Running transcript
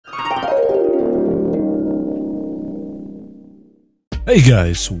Hey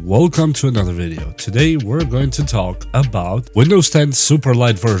guys, welcome to another video. Today we're going to talk about Windows 10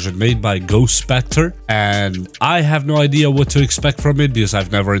 Superlight version made by Ghost Spectre, and I have no idea what to expect from it because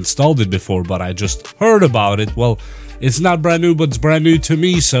I've never installed it before, but I just heard about it. Well, it's not brand new, but it's brand new to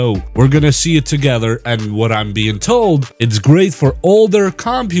me, so we're gonna see it together. And what I'm being told, it's great for older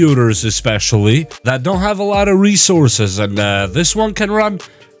computers especially that don't have a lot of resources, and this one can run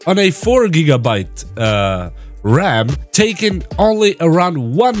on a 4 GB RAM, taking only around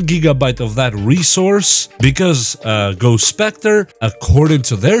 1 GB of that resource because Ghost Spectre, according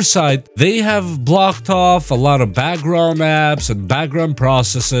to their site, they have blocked off a lot of background apps and background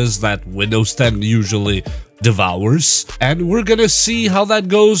processes that Windows 10 usually devours. And we're gonna see how that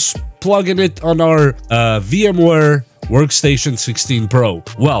goes plugging it on our VMware Workstation 16 Pro.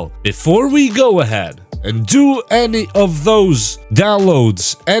 Well, before we go ahead and do any of those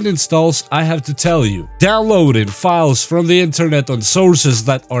downloads and installs, I have to tell you, downloading files from the internet on sources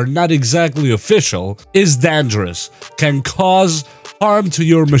that are not exactly official is dangerous, can cause harm to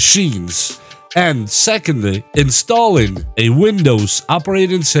your machines. And secondly, installing a Windows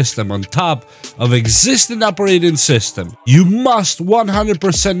operating system on top of existing operating system, you must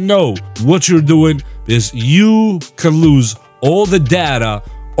 100% know what you're doing because you can lose all the data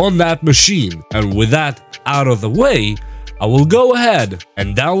on that machine. And with that out of the way, I will go ahead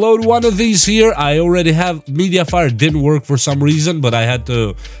and download one of these here. I already have Mediafire. Didn't work for some reason, but I had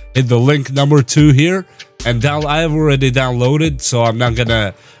to hit the link number 2 here, and I have already downloaded, so I'm not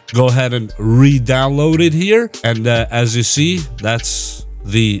gonna go ahead and re-download it here. And as you see, that's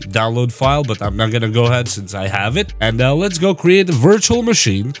the download file, but I'm not gonna go ahead since I have it. And let's go create a virtual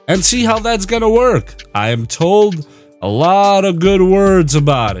machine and see how that's gonna work. I am told a lot of good words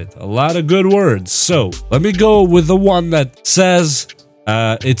about it, a lot of good words. So let me go with the one that says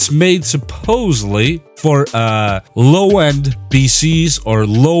it's made supposedly for low-end PCs or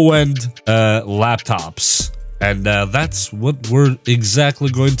low-end laptops. And that's what we're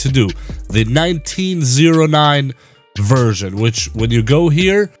exactly going to do. The 1909 version, which when you go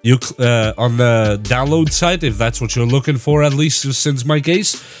here, you on the download site, if that's what you're looking for, at least since my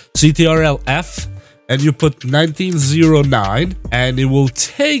case, CTRL-F, and you put 1909, and it will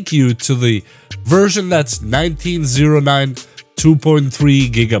take you to the version that's 1909 2.3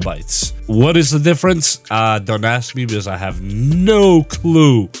 gigabytes. What is the difference? Don't ask me because I have no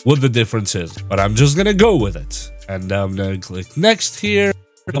clue what the difference is, but I'm just gonna go with it. And I'm gonna click next here.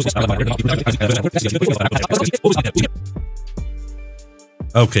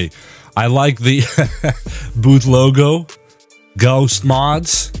 Okay, I like the boot logo, Ghost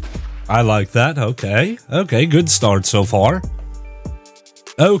Mods. I like that. Okay, good start so far.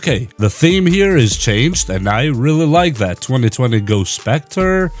 Okay, the theme here is changed, and I really like that. 2020 Ghost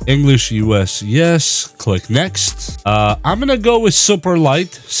Spectre, English US, yes. Click next. I'm gonna go with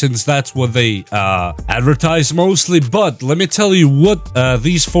Superlight, since that's what they advertise mostly, but let me tell you what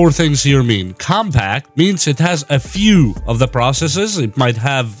these 4 things here mean. Compact means it has a few of the processes. It might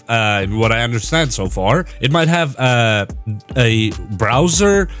have, in what I understand so far, it might have a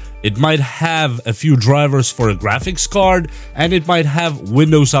browser, it might have a few drivers for a graphics card, and it might have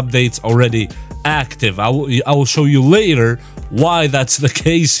Windows updates already active. I will show you later why that's the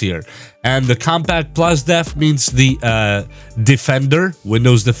case here. And the Compact Plus Def means the Defender,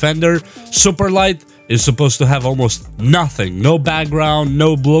 Windows Defender. Superlight is supposed to have almost nothing. No background,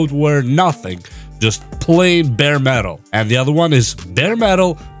 no bloatware, nothing. Just plain bare metal. And the other one is bare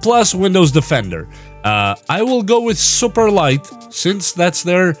metal plus Windows Defender. I will go with Superlight since that's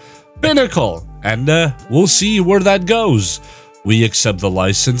their pinnacle, and we'll see where that goes. We accept the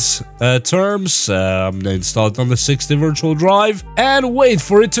license terms. I'm gonna install it on the 60 virtual drive and wait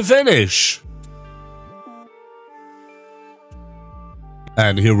for it to finish.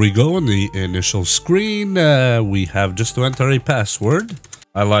 And here we go on the initial screen. We have just to enter a password.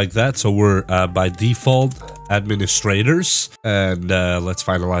 I like that, so we're by default administrators, and let's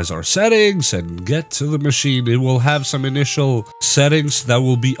finalize our settings and get to the machine. It will have some initial settings that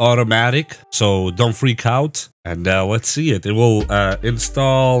will be automatic, so don't freak out. And let's see it. It will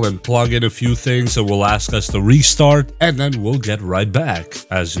install and plug in a few things. It will ask us to restart, and then we'll get right back.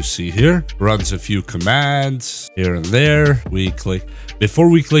 As you see here, runs a few commands here and there. We click. Before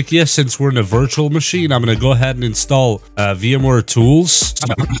we click yes, since we're in a virtual machine, I'm going to go ahead and install VMware Tools.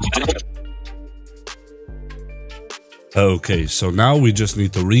 Okay, so now we just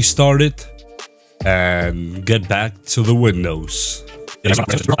need to restart it and get back to the Windows.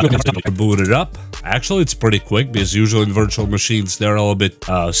 Boot it up. Actually, it's pretty quick because usually in virtual machines they're a little bit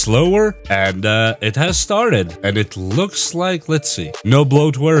slower, and it has started, and it looks like, let's see, no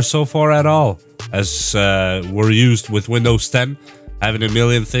bloatware so far at all, as were used with Windows 10. having a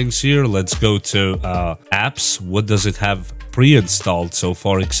million things here. Let's go to apps. What does it have pre-installed so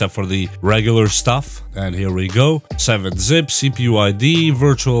far except for the regular stuff? And here we go. 7-zip, CPU ID,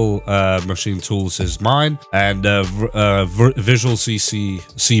 virtual machine tools is mine, and Visual C, C++,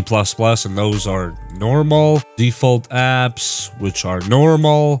 and those are normal. Default apps, which are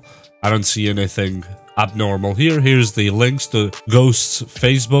normal. I don't see anything abnormal here. Here's the links to Ghost's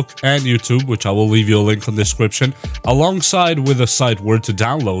Facebook and YouTube, which I will leave you a link in the description, alongside with a site where to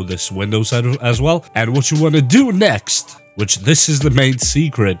download this Windows as well. And what you want to do next, which this is the main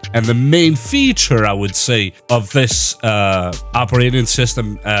secret and the main feature, I would say, of this operating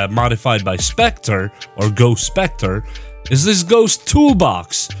system modified by Spectre, or Ghost Spectre, is this Ghost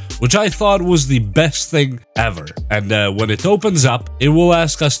Toolbox, which I thought was the best thing ever. And when it opens up, it will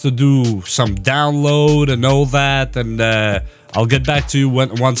ask us to do some download and all that, and I'll get back to you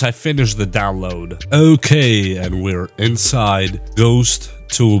once I finish the download. Okay, and we're inside Ghost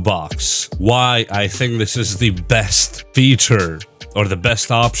Toolbox. Why I think this is the best feature, or the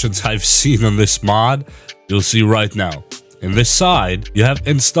best options I've seen on this mod, you'll see right now. In this side, you have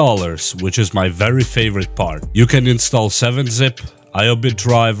installers, which is my very favorite part. You can install 7-zip, IOBIT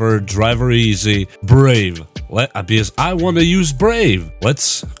driver, Driver Easy, Brave. Because I want to use Brave.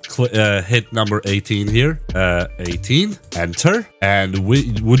 Let's hit number 18 here. 18, enter. And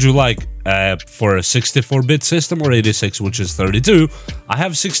would you like for a 64-bit system or 86, which is 32? I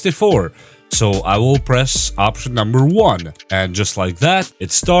have 64. So I will press option number 1. And just like that,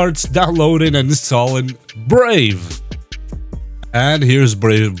 it starts downloading and installing Brave. And here's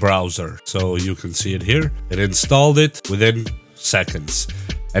Brave browser. So you can see it here. It installed it within seconds.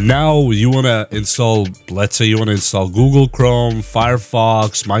 And now you want to install, let's say you want to install Google Chrome,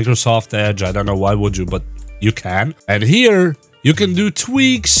 Firefox, Microsoft Edge. I don't know why would you, but you can. And here you can do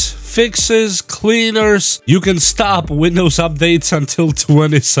tweaks, fixes, cleaners. You can stop Windows updates until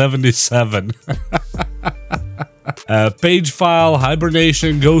 2077. Page file,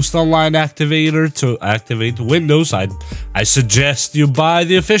 hibernation, Ghost Online activator to activate Windows. I suggest you buy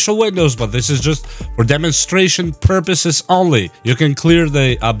the official Windows, but this is just for demonstration purposes only. You can clear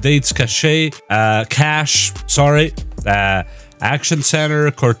the updates cache, Action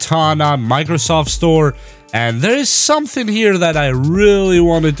Center, Cortana, Microsoft Store. And there is something here that I really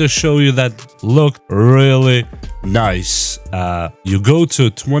wanted to show you that looked really nice. You go to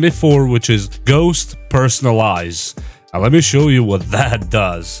 24, which is Ghost Personalize. Now let me show you what that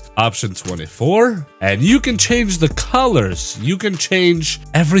does. Option 24, and you can change the colors. You can change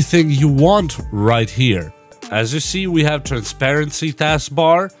everything you want right here. As you see, we have transparency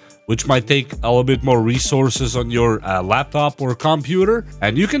taskbar, which might take a little bit more resources on your laptop or computer.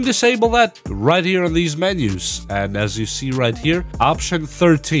 And you can disable that right here on these menus. And as you see right here, option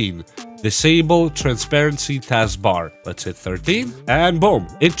 13, disable transparency taskbar. Let's hit 13 and boom,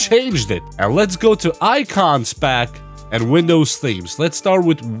 it changed it. And let's go to icons pack and Windows themes. Let's start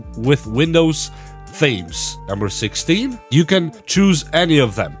with Windows themes. Number 16, you can choose any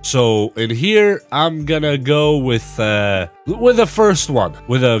of them. So in here, I'm gonna go with the first one,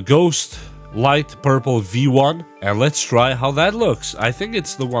 with a Ghost Light Purple V1, and let's try how that looks. I think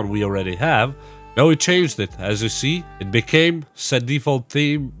it's the one we already have. No, it changed it. As you see, it became set default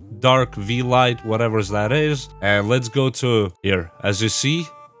theme, dark V light, whatever that is. And let's go to here. As you see,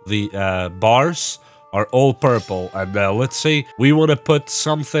 the bars are all purple. And let's say we want to put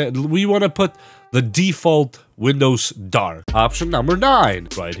something, we want to put the default Windows Dark. Option number 9,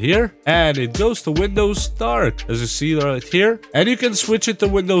 right here. And it goes to Windows Dark, as you see right here. And you can switch it to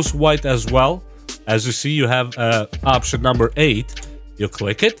Windows White as well. As you see, you have option number 8. You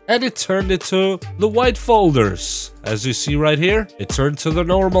click it, and it turned it to the white folders. As you see right here, it turned to the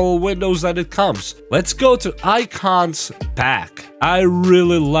normal windows that it comes. Let's go to Icons Pack. I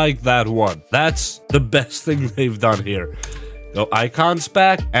really like that one. That's the best thing they've done here. Go Icons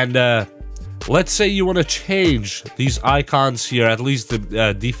Pack, and let's say you want to change these icons here, at least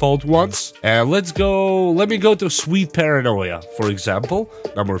the default ones. And let me go to Sweet Paranoia, for example.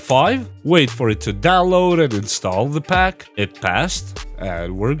 Number 5, wait for it to download and install the pack. It passed,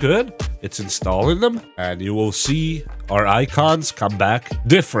 and we're good. It's installing them, and you will see our icons come back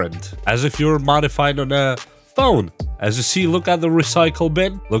different, as if you're modified on a phone. As you see, look at the recycle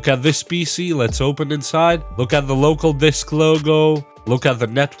bin. Look at this PC. Let's open inside. Look at the local disk logo. Look at the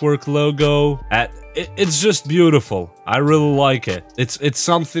network logo. It's just beautiful. I really like it. It's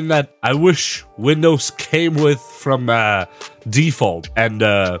something that I wish Windows came with from default. And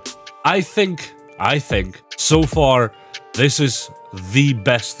I think so far this is the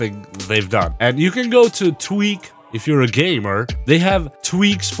best thing they've done. And you can go to tweak if you're a gamer, they have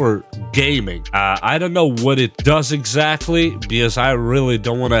tweaks for gaming. I don't know what it does exactly, because I really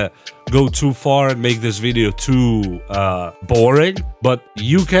don't want to go too far and make this video too boring, but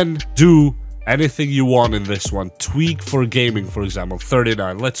you can do anything you want in this one. Tweak for gaming, for example,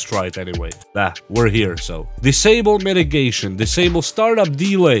 39. Let's try it anyway. We're here, so. Disable mitigation, disable startup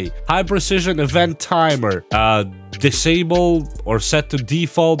delay, high precision event timer, disable or set to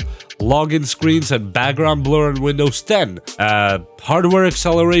default login screens and background blur in Windows 10, hardware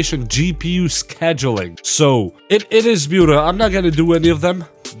acceleration, GPU scheduling. So it is beautiful. I'm not gonna do any of them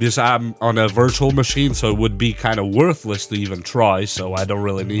because I'm on a virtual machine, so it would be kind of worthless to even try, so I don't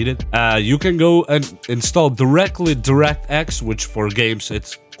really need it. You can go and install directly DirectX, which for games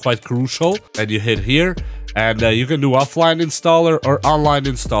it's quite crucial, and you hit here, and you can do offline installer or online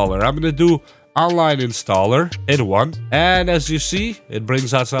installer. I'm gonna do online installer, hit 1, and as you see, it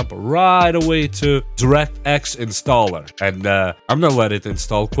brings us up right away to DirectX installer, and I'm gonna let it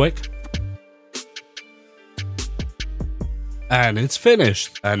install quick. And it's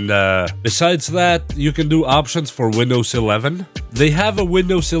finished. And besides that, you can do options for Windows 11. They have a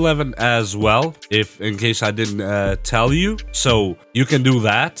Windows 11 as well, in case I didn't tell you. So you can do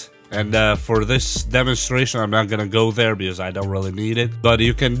that. And for this demonstration, I'm not gonna go there because I don't really need it. But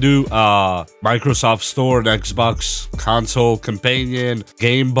you can do Microsoft Store and Xbox Console Companion,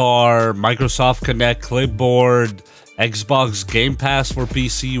 Game Bar, Microsoft Connect Clipboard, Xbox Game Pass for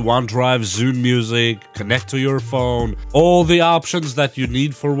PC, OneDrive, Zune Music, connect to your phone, all the options that you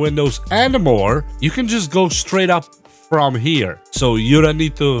need for Windows and more. You can just go straight up from here, so you don't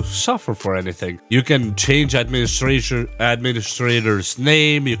need to suffer for anything. You can change administrator's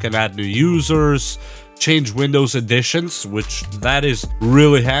name, you can add new users, change Windows editions, which that is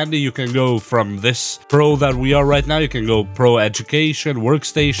really handy. You can go from this Pro that we are right now, you can go Pro Education,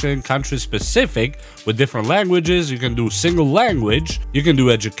 Workstation, Country Specific with different languages. You can do single language, you can do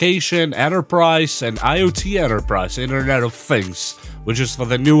Education, Enterprise, and IoT Enterprise, Internet of Things, which is for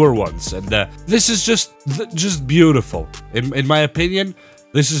the newer ones. And this is just beautiful. In my opinion,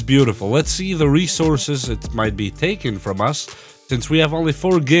 this is beautiful. Let's see the resources it might be taken from us, since we have only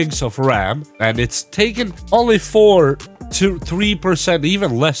 4 gigs of RAM, and it's taken only 4 to 3%,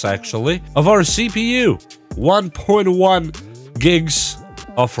 even less actually, of our CPU. 1.1 gigs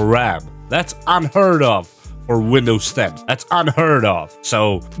of RAM. That's unheard of for Windows 10. That's unheard of.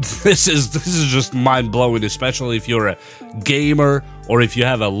 So this is just mind-blowing, especially if you're a gamer or if you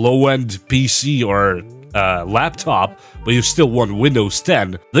have a low-end PC or laptop, but you still want Windows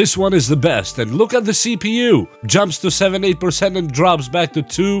 10. This one is the best. And look at the CPU. Jumps to 7-8% and drops back to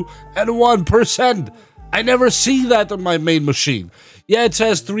 2 and 1%. I never see that on my main machine. Yeah, it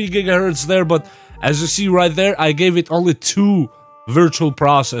says 3 GHz there, but as you see right there, I gave it only 2 virtual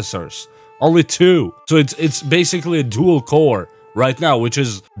processors. Only 2. So it's basically a dual core right now, which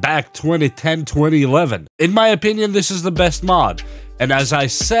is back 2010, 2011. In my opinion, this is the best mod. And as I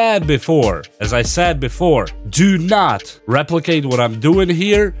said before, do not replicate what I'm doing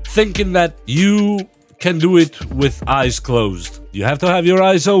here, thinking that you can do it with eyes closed. You have to have your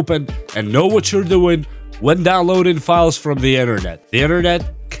eyes open and know what you're doing when downloading files from the internet. The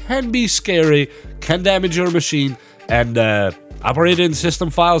internet can be scary, can damage your machine, and operating system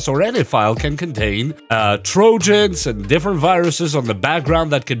files or any file can contain Trojans and different viruses on the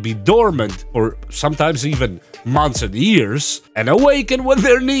background that can be dormant or sometimes even months and years and awaken when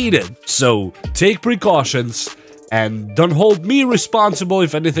they're needed. So take precautions and don't hold me responsible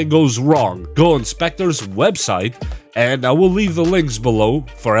if anything goes wrong. Go on Spectre's website, and I will leave the links below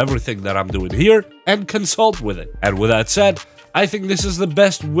for everything that I'm doing here, and consult with it. And with that said, I think this is the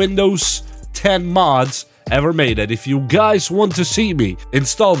best Windows 10 mods ever made, and if you guys want to see me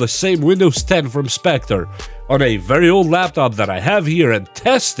install the same Windows 10 from Spectre on a very old laptop that I have here and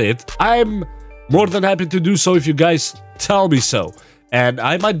test it, I'm more than happy to do so if you guys tell me so. And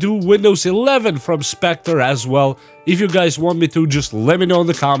I might do Windows 11 from Spectre as well. If you guys want me to, just let me know in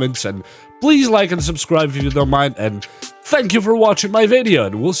the comments, and please like and subscribe if you don't mind, and thank you for watching my video,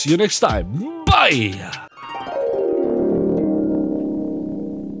 and we'll see you next time. Bye!